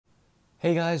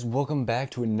Hey guys, welcome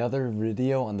back to another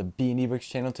video on the Minifigure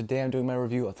channel. Today I'm doing my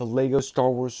review of the LEGO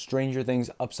Star Wars Stranger Things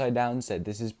Upside Down set.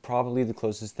 This is probably the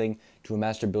closest thing to a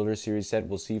Master Builder series set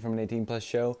we'll see from an 18+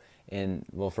 show, and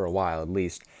well, for a while at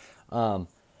least. And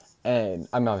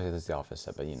I'm obviously this is the Office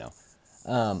set, but you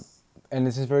know. And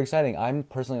this is very exciting. I'm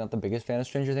personally not the biggest fan of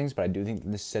Stranger Things, but I do think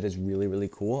this set is really, really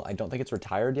cool. I don't think it's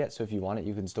retired yet, so if you want it,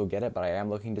 you can still get it, but I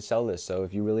am looking to sell this, so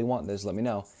if you really want this, let me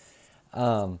know.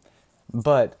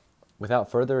 But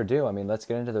without further ado, let's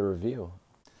get into the review.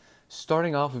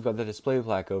 Starting off, we've got the display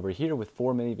plaque over here with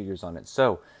 4 minifigures on it.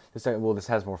 So, this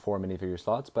has more 4 minifigure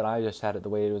slots, but I just had it the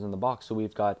way it was in the box. So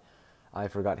we've got, I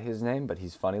forgot his name, but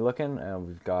he's funny looking.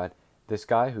 We've got this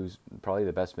guy, who's probably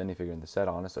the best minifigure in the set,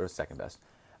 honest, or second best.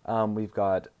 We've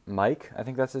got Mike, I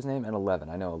think that's his name, and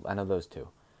 11. I know those two.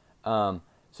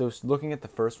 So looking at the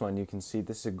first one, you can see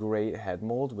this is a great head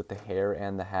mold with the hair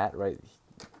and the hat right.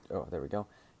 Oh, there we go.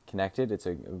 Connected. It's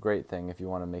a great thing if you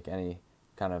want to make any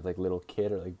kind of like little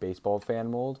kid or like baseball fan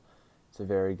mold. It's a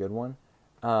very good one.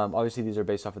 Obviously these are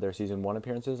based off of their season 1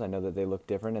 appearances. I know that they look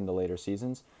different in the later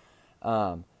seasons.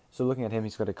 So looking at him,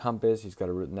 he's got a compass, he's got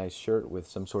a nice shirt with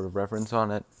some sort of reference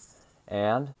on it,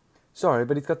 and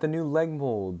but he's got the new leg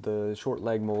mold, the short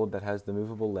leg mold that has the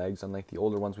movable legs, unlike the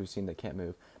older ones we've seen that can't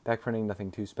move. Back printing,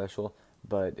 nothing too special,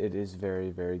 but it is very,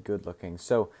 very good looking.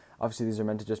 So obviously these are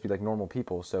meant to just be like normal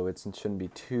people, so it shouldn't be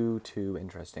too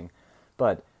interesting.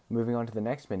 But moving on to the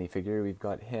next minifigure, we've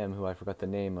got him, who I forgot the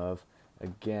name of.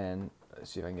 Again,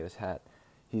 let's see if I can get his hat.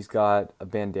 He's got a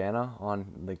bandana on,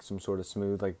 like some sort of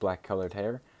smooth, like black colored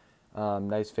hair.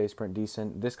 Nice face print,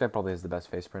 decent. This guy probably has the best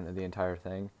face print of the entire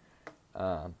thing.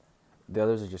 The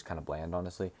others are just kind of bland,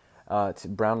 honestly.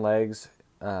 Brown legs,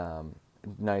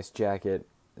 nice jacket,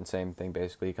 and same thing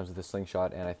basically. He comes with a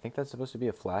slingshot, and I think that's supposed to be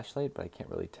a flashlight, but I can't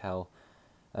really tell.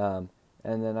 And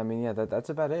then, yeah, that's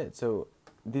about it. So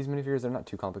these minifigures, they're not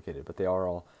too complicated, but they are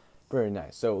all very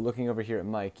nice. So looking over here at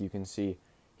Mike, you can see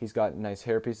he's got nice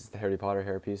hairpiece. It's the Harry Potter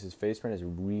hairpiece. His face print is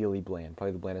really bland,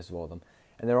 probably the blandest of all of them.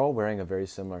 And they're all wearing a very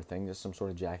similar thing, just some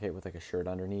sort of jacket with like a shirt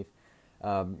underneath.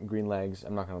 Green legs.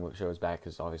 I'm not going to show his back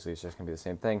because obviously it's just going to be the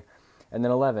same thing. And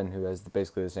then 11, who has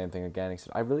basically the same thing again. He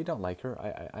said, I really don't like her.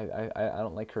 I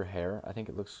don't like her hair. I think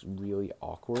it looks really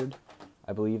awkward.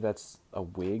 I believe that's a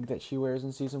wig that she wears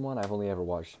in season 1. I've only ever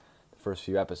watched the first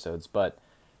few episodes, but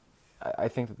I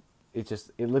think it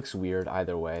looks weird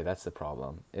either way. That's the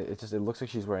problem. It looks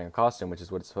like she's wearing a costume, which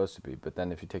is what it's supposed to be. But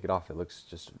then if you take it off, it looks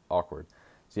just awkward.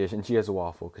 And she has a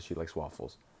waffle because she likes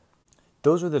waffles.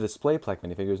 Those are the display plaque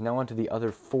minifigures. Now on to the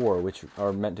other 4, which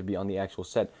are meant to be on the actual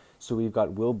set. So we've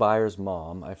got Will Byers'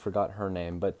 mom. I forgot her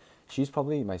name, but she's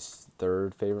probably my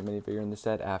 3rd favorite minifigure in the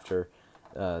set after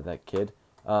that kid.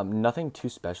 Nothing too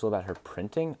special about her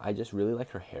printing. I just really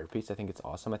like her hairpiece. I think it's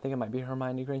awesome. I think it might be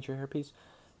Hermione Granger hairpiece,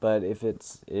 but if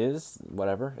it is,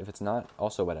 whatever. If it's not,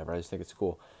 also whatever. I just think it's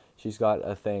cool. She's got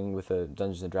a thing with a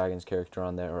Dungeons and Dragons character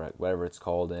on there, or whatever it's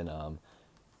called in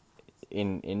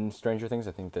Stranger Things.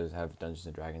 I think those have Dungeons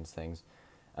and Dragons things.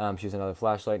 She's another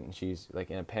flashlight, and she's like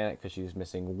in a panic because she's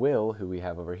missing Will, who we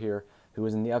have over here, who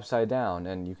is in the Upside Down,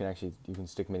 and you can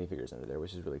stick minifigures under there,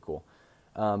 which is really cool.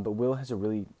 But Will has a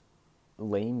really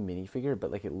lame minifigure,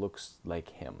 but like it looks like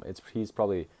him. He's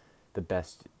probably the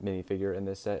best minifigure in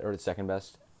this set, or the second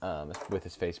best, with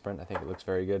his face print. I think it looks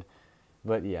very good.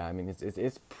 But yeah,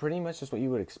 it's pretty much just what you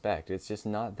would expect. It's just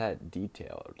not that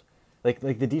detailed. Like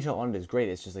the detail on it is great.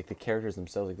 It's just like the characters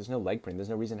themselves. Like there's no leg printing. There's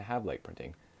no reason to have leg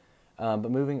printing.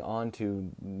 But moving on to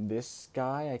this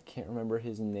guy, I can't remember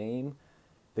his name.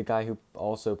 The guy who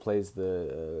also plays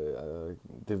the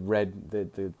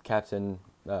Captain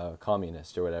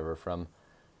Communist or whatever from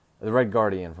the Red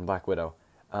Guardian from Black Widow.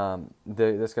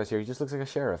 This guy's here. He just looks like a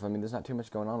sheriff. There's not too much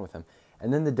going on with him.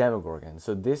 And then the Demogorgon.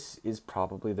 So this is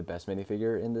probably the best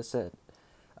minifigure in this set.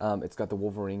 It's got the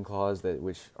Wolverine claws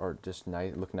which are just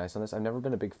nice, look nice on this. I've never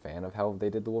been a big fan of how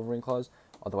they did the Wolverine claws,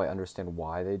 although I understand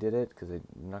why they did it, because they're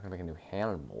not going to make a new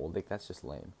hand mold. Like, that's just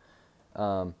lame.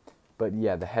 But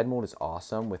yeah, the head mold is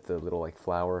awesome with the little like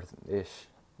flower-ish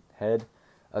head.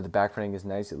 The back printing is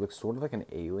nice. It looks sort of like an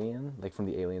alien, like from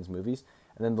the Aliens movies.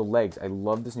 And then the legs. I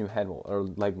love this new head mold, or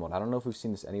leg mold. I don't know if we've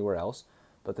seen this anywhere else,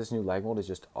 but this new leg mold is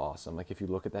just awesome. Like, if you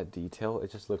look at that detail,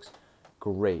 it just looks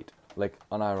great. Like,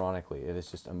 unironically, it is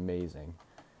just amazing.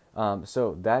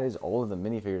 So that is all of the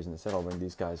minifigures in the set. I'll bring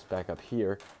these guys back up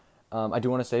here. I do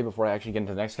want to say, before I actually get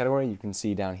into the next category, you can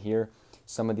see down here,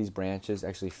 some of these branches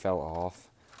actually fell off.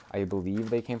 I believe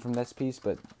they came from this piece,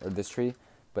 or this tree,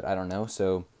 but I don't know.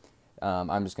 So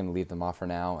I'm just going to leave them off for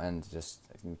now and just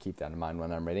keep that in mind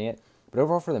when I'm rating it. But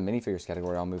overall, for the minifigures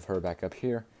category, I'll move her back up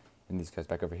here and these guys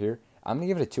back over here. I'm going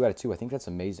to give it a 2 out of 2. I think that's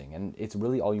amazing. And it's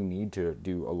really all you need to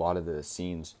do a lot of the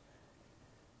scenes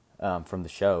from the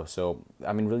show. So,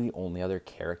 I mean, really the only other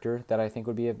character that I think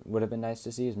would have been nice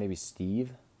to see is maybe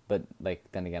Steve. But, like,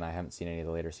 then again, I haven't seen any of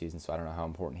the later seasons, so I don't know how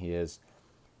important he is.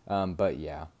 But,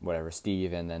 yeah, whatever.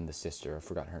 Steve and then the sister. I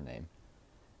forgot her name.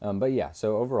 But, yeah,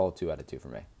 so overall, 2 out of 2 for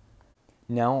me.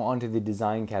 Now onto the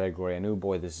design category. I know,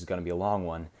 boy, this is going to be a long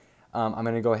one. I'm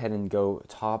going to go ahead and go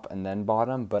top and then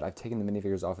bottom, but I've taken the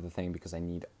minifigures off of the thing because I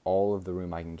need all of the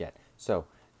room I can get. So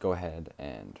go ahead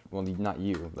and, well, not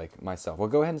you, like myself. Well,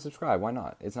 go ahead and subscribe. Why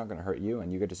not? It's not going to hurt you,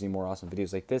 and you get to see more awesome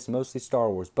videos like this, mostly Star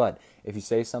Wars. But if you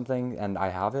say something and I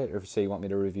have it, or if you say you want me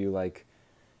to review, like,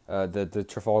 the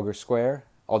Trafalgar Square,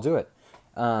 I'll do it.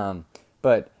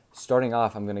 But starting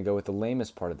off, I'm going to go with the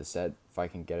lamest part of the set, if I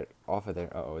can get it off of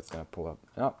there. Uh-oh, it's going to pull up.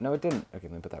 Oh, no, it didn't. Okay,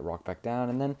 let me put that rock back down,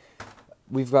 and then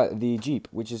we've got the Jeep,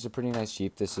 which is a pretty nice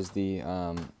Jeep. This is the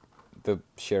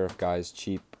sheriff guy's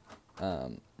Jeep.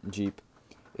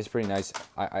 It's pretty nice.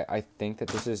 I think that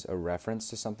this is a reference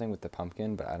to something with the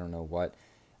pumpkin, but I don't know what.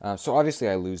 So obviously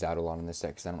I lose out a lot on this set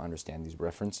because I don't understand these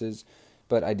references,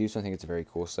 but I do still think it's a very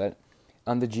cool set.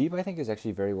 The Jeep, I think, is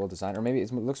actually very well designed, or maybe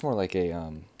it looks more like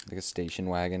a station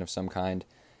wagon of some kind.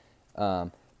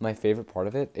 My favorite part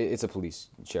of it, it's a police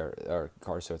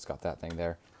car, so it's got that thing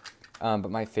there. But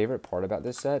my favorite part about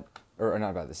this set, or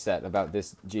not about this set, about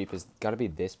this Jeep, is got to be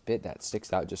this bit that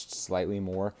sticks out just slightly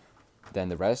more than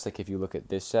the rest. Like, if you look at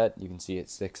this set, you can see it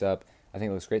sticks up. I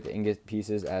think it looks great. The ingot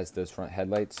pieces as those front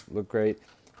headlights look great,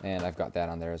 and I've got that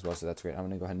on there as well, so that's great. I'm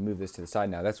going to go ahead and move this to the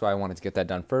side now. That's why I wanted to get that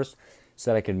done first,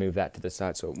 so that I could move that to the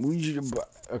side. So,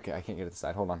 okay, I can't get it to the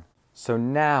side. Hold on. So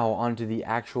now onto the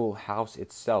actual house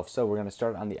itself. So we're going to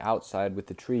start on the outside with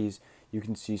the trees. You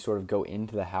can see sort of go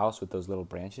into the house with those little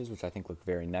branches, which I think look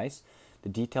very nice. The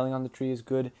detailing on the tree is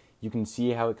good. You can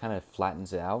see how it kind of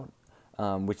flattens it out,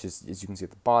 which is, as you can see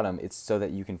at the bottom, it's so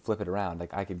that you can flip it around.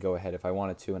 Like, I could go ahead if I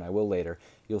wanted to, and I will later.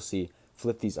 You'll see,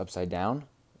 flip these upside down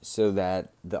so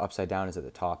that the upside down is at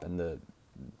the top and the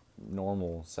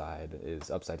normal side is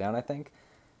upside down, I think,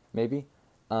 maybe.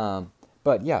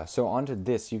 But yeah, so onto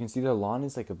this, you can see the lawn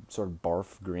is like a sort of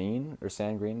barf green or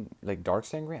sand green, like dark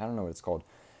sand green. I don't know what it's called.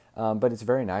 But it's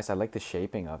very nice. I like the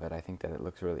shaping of it. I think that it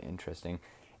looks really interesting.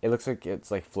 It looks like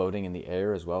it's like floating in the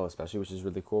air as well, especially, which is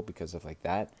really cool because of like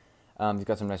that. You've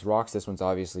got some nice rocks. This one's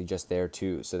obviously just there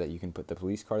too, so that you can put the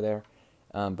police car there.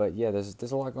 But yeah,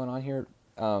 there's a lot going on here.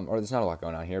 Or there's not a lot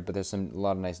going on here, but there's a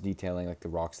lot of nice detailing, like the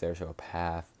rocks there show a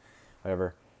path,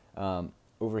 whatever.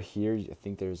 Over here, I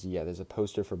think there's a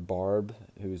poster for Barb,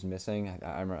 who's missing.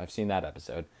 I remember, I've seen that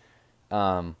episode.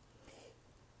 And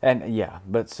yeah,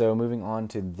 but so moving on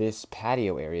to this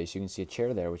patio area, so you can see a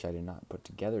chair there, which I did not put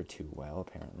together too well,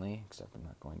 apparently, except I'm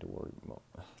not going to worry. Well,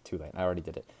 too late. I already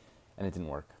did it, and it didn't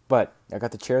work. But I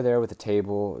got the chair there with a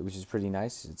table, which is pretty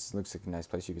nice. It looks like a nice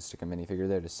place you could stick a minifigure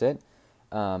there to sit.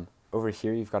 Over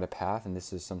here, you've got a path, and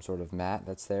this is some sort of mat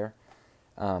that's there.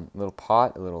 A little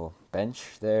pot, a little bench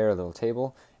there, a little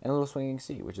table, and a little swinging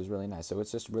seat, which is really nice. So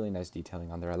it's just really nice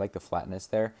detailing on there. I like the flatness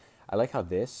there. I like how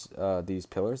these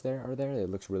pillars there are there. It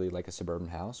looks really like a suburban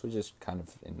house, which is kind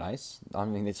of nice. I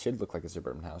mean, it should look like a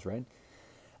suburban house, right?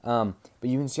 But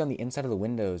you can see on the inside of the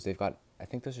windows, they've got, I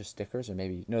think those are stickers, or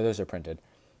maybe, no, those are printed.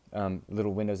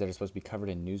 Little windows that are supposed to be covered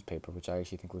in newspaper, which I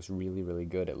actually think looks really, really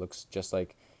good. It looks just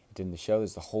like it did in the show.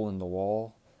 There's the hole in the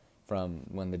wall from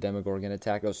when the Demogorgon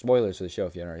attacked. Oh, spoilers for the show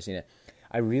if you haven't already seen it.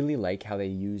 I really like how they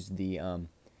used the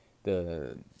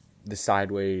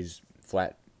sideways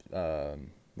flat,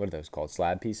 what are those called,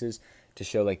 slab pieces, to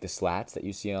show like the slats that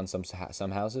you see on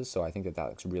some houses. So I think that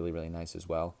looks really, really nice as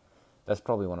well. That's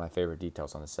probably one of my favorite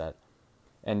details on the set.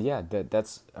 And yeah,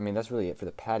 that's really it for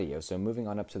the patio. So moving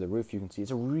on up to the roof, you can see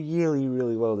it's a really,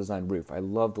 really well designed roof. I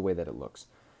love the way that it looks.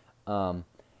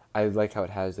 I like how it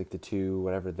has like the two,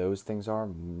 whatever those things are,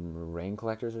 rain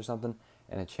collectors or something,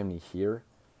 and a chimney here.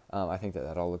 I think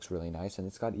that all looks really nice, and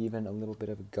it's got even a little bit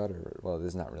of a gutter. Well,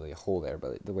 there's not really a hole there,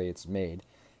 but the way it's made,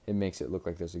 it makes it look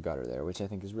like there's a gutter there, which I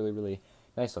think is really, really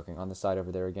nice looking. On the side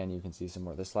over there, again, you can see some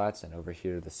more of the slats, and over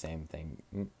here, the same thing.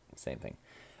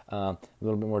 A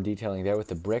little bit more detailing there with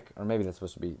the brick, or maybe that's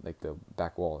supposed to be like the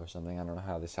back wall or something. I don't know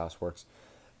how this house works.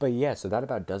 But yeah, so that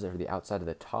about does it for the outside of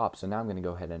the top. So now I'm going to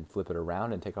go ahead and flip it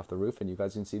around and take off the roof, and you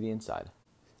guys can see the inside.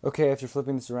 Okay, after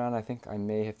flipping this around, I think I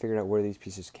may have figured out where these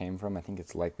pieces came from. I think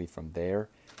it's likely from there.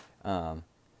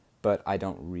 But I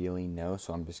don't really know,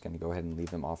 so I'm just going to go ahead and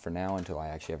leave them off for now until I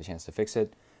actually have a chance to fix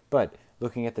it. But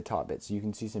looking at the top bits, you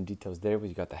can see some details there.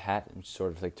 We've got the hat, which is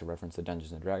sort of like to reference the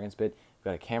Dungeons & Dragons bit. We've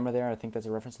got a camera there. I think that's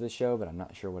a reference to the show, but I'm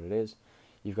not sure what it is.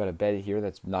 You've got a bed here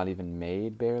that's not even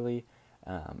made, barely.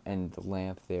 And the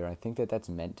lamp there, I think that's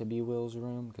meant to be Will's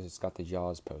room because it's got the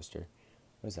Jaws poster.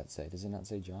 What does that say? Does it not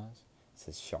say Jaws? It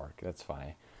says shark. That's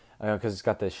funny. Because it's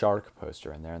got the shark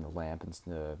poster in there and the lamp and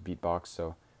the beatbox.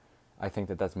 So I think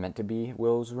that's meant to be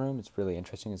Will's room. It's really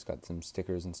interesting. It's got some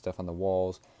stickers and stuff on the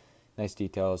walls. Nice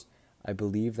details. I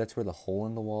believe that's where the hole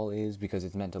in the wall is because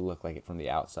it's meant to look like it from the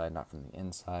outside, not from the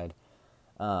inside.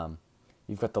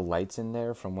 You've got the lights in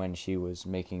there from when she was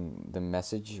making the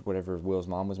message, whatever Will's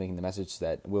mom was making the message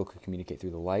that Will could communicate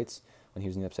through the lights when he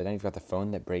was in the Upside Down. You've got the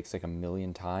phone that breaks like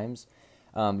 1,000,000 times.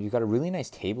 You've got a really nice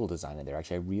table design in there.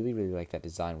 Actually, I really, really like that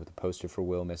design with the poster for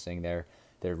Will missing there.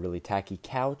 Their really tacky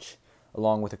couch,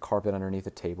 along with a carpet underneath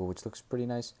the table, which looks pretty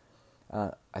nice.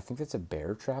 I think that's a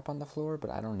bear trap on the floor, but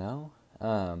I don't know.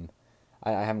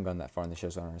 I haven't gone that far in the show,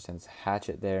 so I don't understand. It's a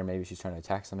hatchet there. Maybe she's trying to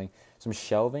attack something. Some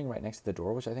shelving right next to the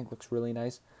door, which I think looks really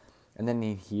nice. And then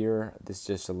in here, this is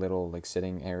just a little like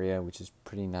sitting area, which is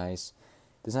pretty nice.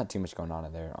 There's not too much going on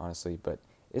in there, honestly, but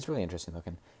it's really interesting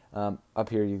looking. Up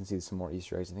here, you can see some more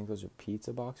Easter eggs. I think those are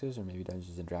pizza boxes or maybe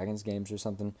Dungeons and Dragons games or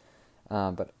something.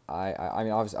 But I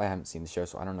mean, obviously, I haven't seen the show,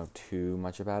 so I don't know too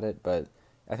much about it. But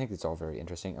I think it's all very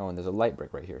interesting. Oh, and there's a light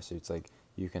brick right here, so it's like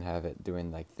you can have it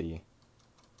doing like the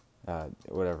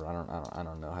whatever. I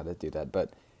don't know how to do that,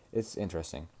 but it's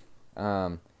interesting.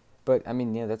 But I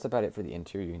mean, yeah, that's about it for the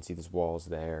interior. You can see these walls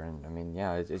there, and I mean,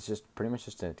 yeah, it's just pretty much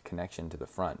just a connection to the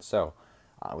front. So,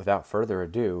 without further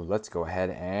ado, let's go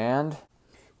ahead and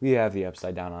we have the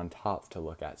Upside Down on top to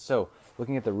look at. So,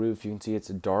 looking at the roof, you can see it's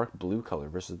a dark blue color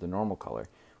versus the normal color,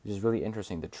 which is really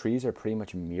interesting. The trees are pretty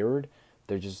much mirrored.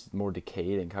 They're just more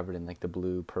decayed and covered in like the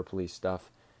blue, purpley stuff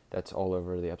that's all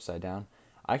over the Upside Down.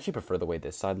 I actually prefer the way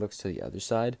this side looks to the other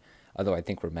side, although I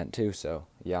think we're meant to, so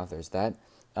yeah, there's that.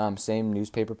 Same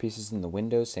newspaper pieces in the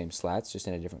windows, same slats, just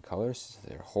in a different color. So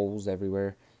there are holes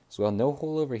everywhere as well. No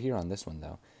hole over here on this one,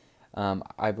 though.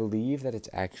 I believe that it's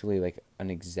actually like an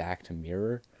exact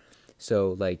mirror.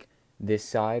 So, like, this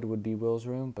side would be Will's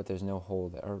room, but there's no hole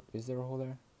there. Or is there a hole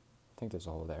there? I think there's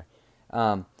a hole there.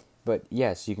 But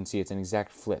yes, you can see it's an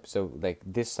exact flip. So, like,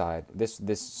 this side,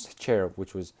 this chair,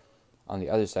 which was on the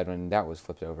other side when that was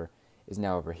flipped over, is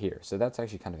now over here. So that's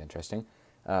actually kind of interesting.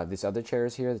 This other chair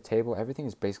is here, the table, everything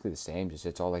is basically the same, just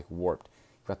it's all like warped.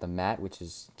 You've got the mat, which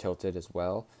is tilted as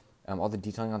well. All the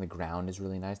detailing on the ground is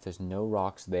really nice. There's no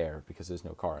rocks there because there's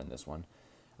no car in this one.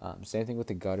 Same thing with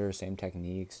the gutter, same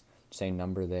techniques, same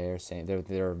number there. Same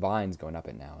there are vines going up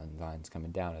it now and vines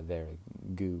coming down at there,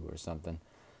 goo or something.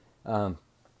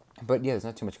 But yeah, there's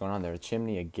not too much going on there. A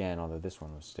chimney again, although this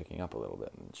one was sticking up a little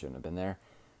bit and shouldn't have been there.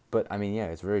 But I mean, yeah,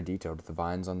 it's very detailed with the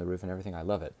vines on the roof and everything. I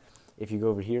love it. If you go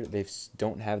over here, they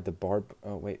don't have the barb.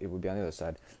 Oh, wait, it would be on the other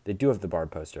side. They do have the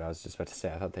barb poster. I was just about to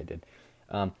say, I thought they did.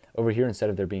 Over here, instead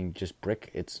of there being just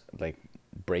brick, it's like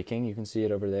breaking. You can see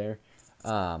it over there.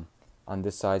 On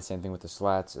this side, same thing with the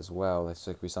slats as well. It's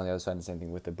like we saw on the other side, and same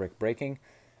thing with the brick breaking.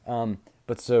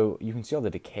 But so you can see all the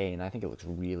decay, and I think it looks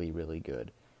really, really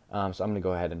good. So I'm going to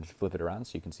go ahead and flip it around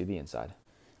so you can see the inside.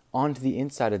 Onto the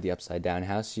inside of the Upside Down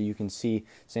house, so you can see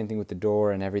same thing with the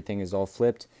door and everything is all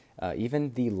flipped.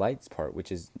 Even the lights part,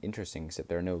 which is interesting, except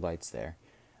there are no lights there.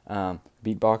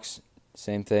 Beatbox,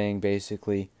 same thing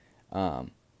basically.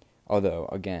 Although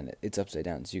again, it's upside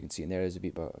down, so you can see. And there's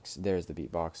the beatbox. There's the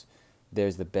beatbox.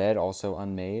 There's the bed, also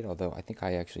unmade. Although I think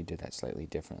I actually did that slightly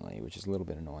differently, which is a little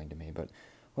bit annoying to me, but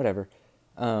whatever.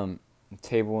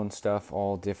 Table and stuff,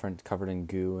 all different, covered in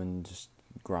goo and just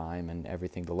grime and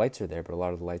everything. The lights are there, but a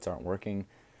lot of the lights aren't working.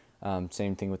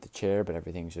 Same thing with the chair, but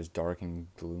everything's just dark and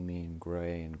gloomy and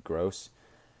gray and gross.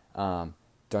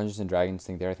 Dungeons and Dragons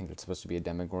thing there, I think that's supposed to be a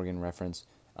Demogorgon reference.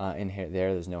 In here,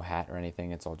 there's no hat or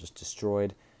anything. It's all just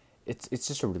destroyed. It's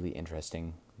just a really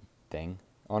interesting thing.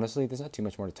 Honestly, there's not too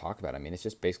much more to talk about. I mean, it's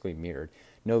just basically mirrored.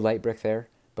 No light brick there,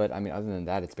 but I mean, other than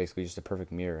that, it's basically just a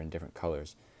perfect mirror in different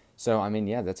colors. So, I mean,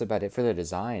 yeah, that's about it for the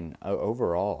design.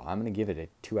 Overall, I'm going to give it a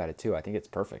 2 out of 2. I think it's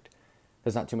perfect.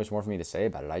 There's not too much more for me to say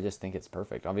about it. I just think it's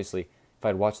perfect. Obviously, if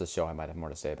I'd watched the show, I might have more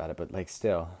to say about it. But, like,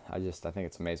 still, I think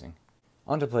it's amazing.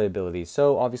 On to playability.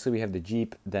 So, obviously, we have the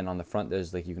Jeep. Then on the front,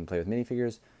 there's, like, you can play with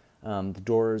minifigures. The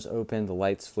doors open. The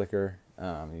lights flicker. You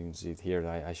can see here,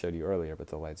 I showed you earlier, but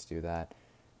the lights do that.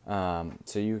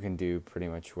 So you can do pretty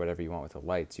much whatever you want with the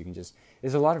lights. You can just,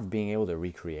 there's a lot of being able to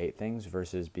recreate things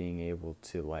versus being able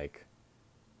to like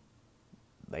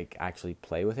actually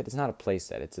play with it. It's not a play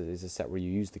set. It's a set where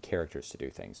you use the characters to do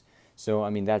things. So, I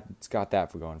mean, that's got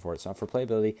that for going for it. So for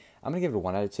playability, I'm going to give it a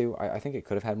 1 out of 2. I think it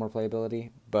could have had more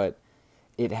playability, but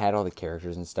it had all the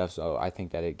characters and stuff. So I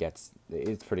think that it's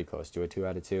pretty close to a 2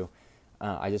 out of 2.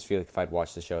 I just feel like if I'd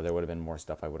watched the show, there would have been more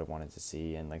stuff I would have wanted to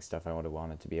see and like stuff I would have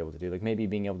wanted to be able to do, like maybe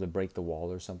being able to break the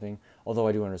wall or something. Although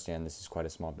I do understand this is quite a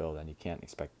small build and you can't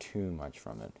expect too much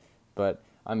from it. But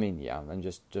I mean, yeah, and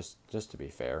just to be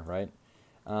fair, right?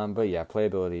 But yeah,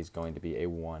 playability is going to be a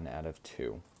 1 out of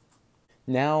 2.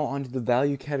 Now onto the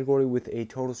value category with a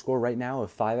total score right now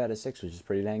of 5 out of 6, which is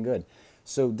pretty dang good.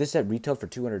 So this set retailed for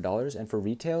 $200, and for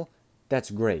retail, that's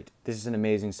great. This is an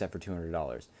amazing set for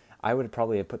 $200. I would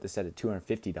probably have put the set at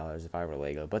 $250 if I were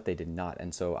Lego, but they did not,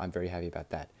 and so I'm very happy about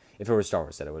that. If it were a Star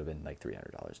Wars set, it would have been like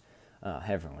 $300.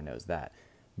 Everyone knows that.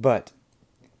 But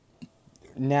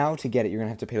now to get it, you're going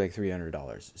to have to pay like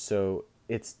 $300. So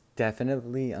it's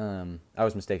definitely, I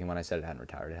was mistaken when I said it hadn't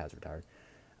retired. It has retired.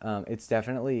 It's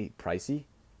definitely pricey.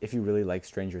 If you really like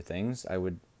Stranger Things, I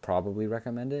would probably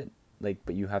recommend it. Like,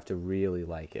 but you have to really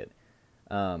like it.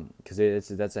 Because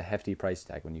that's a hefty price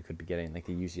tag when you could be getting like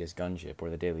the UCS Gunship or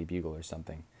the Daily Bugle or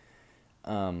something.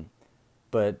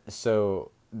 But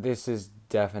so this is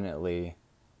definitely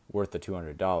worth the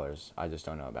 $200. I just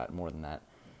don't know about more than that.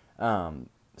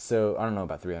 So I don't know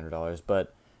about $300,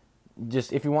 but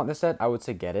just if you want this set, I would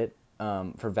say get it.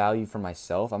 For value for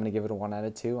myself, I'm going to give it a 1 out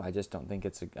of 2. I just don't think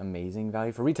it's an amazing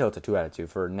value. For retail, it's a 2 out of 2.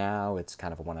 For now, it's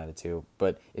kind of a 1 out of 2.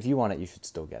 But if you want it, you should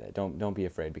still get it. Don't be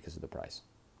afraid because of the price.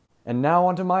 And now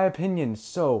onto my opinion.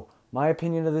 So, my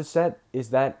opinion of this set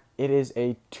is that it is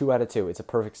a 2 out of 2. It's a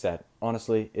perfect set.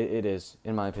 Honestly, it is,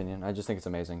 in my opinion. I just think it's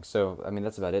amazing. So, I mean,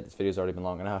 that's about it. This video's already been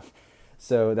long enough.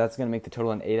 So, that's going to make the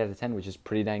total an 8 out of 10, which is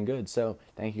pretty dang good. So,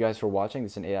 thank you guys for watching.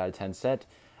 This is an 8 out of 10 set.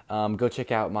 Go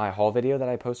check out my haul video that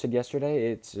I posted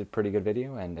yesterday. It's a pretty good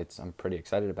video, and I'm pretty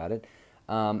excited about it.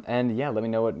 And yeah, let me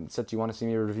know what sets you want to see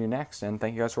me review next. And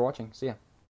thank you guys for watching. See ya.